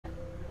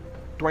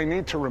Do I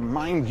need to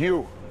remind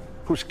you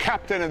who's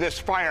captain of this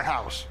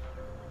firehouse?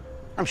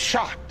 I'm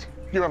shocked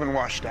you haven't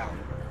washed out.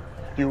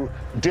 You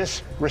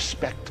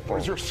disrespectful.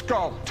 Is your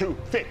skull too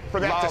thick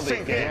for that to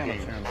sink in?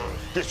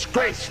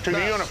 Disgrace to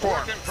the uniform.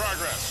 Work in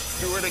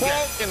progress. Do it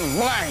again. Fall in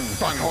line,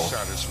 Bucko.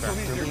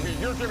 Unsatisfactory.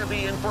 You're gonna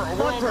be in for a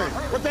world.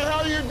 What the hell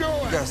are you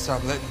doing? You gotta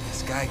stop letting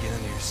this guy get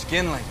under your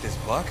skin like this,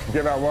 Buck.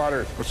 Give out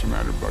water. What's the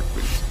matter, Buck?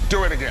 Please.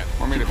 Do it again.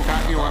 Want me to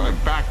pat you on the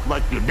back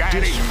like your daddy?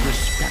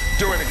 Disrespect.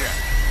 Do it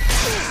again.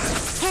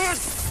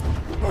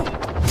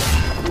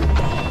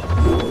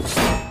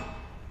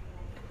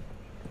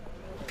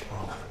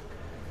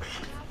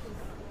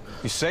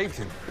 You saved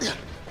him.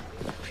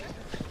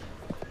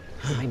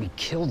 Maybe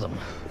killed him.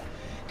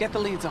 Get the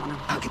leads on him.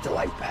 I'll get the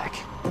light back.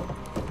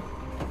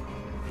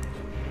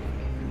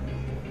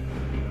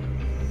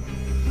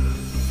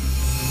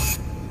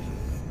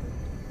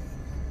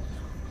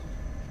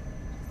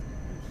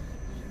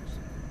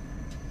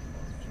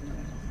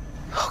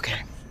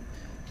 Okay.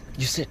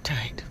 You sit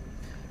tight.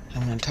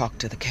 I'm gonna talk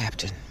to the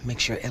captain. Make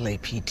sure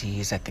LAPD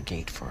is at the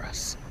gate for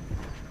us.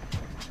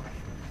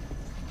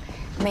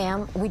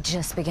 Ma'am, we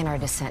just began our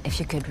descent. If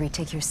you could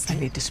retake your I seat.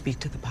 need to speak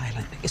to the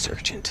pilot. It's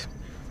urgent.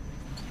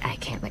 I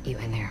can't let you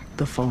in there.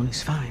 The phone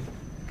is fine.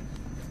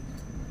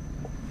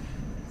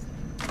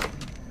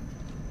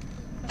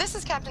 This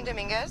is Captain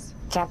Dominguez.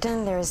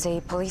 Captain, there is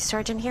a police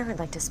sergeant here who'd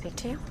like to speak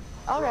to you.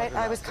 All right,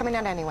 I was coming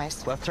out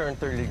anyways. Left turn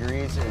 30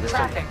 degrees. And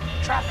Traffic,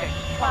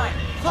 climb,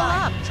 Pull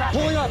up. traffic,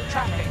 Pulling up.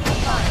 traffic,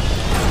 climb,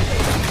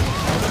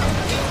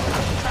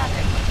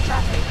 traffic,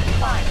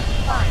 climb,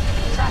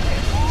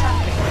 traffic,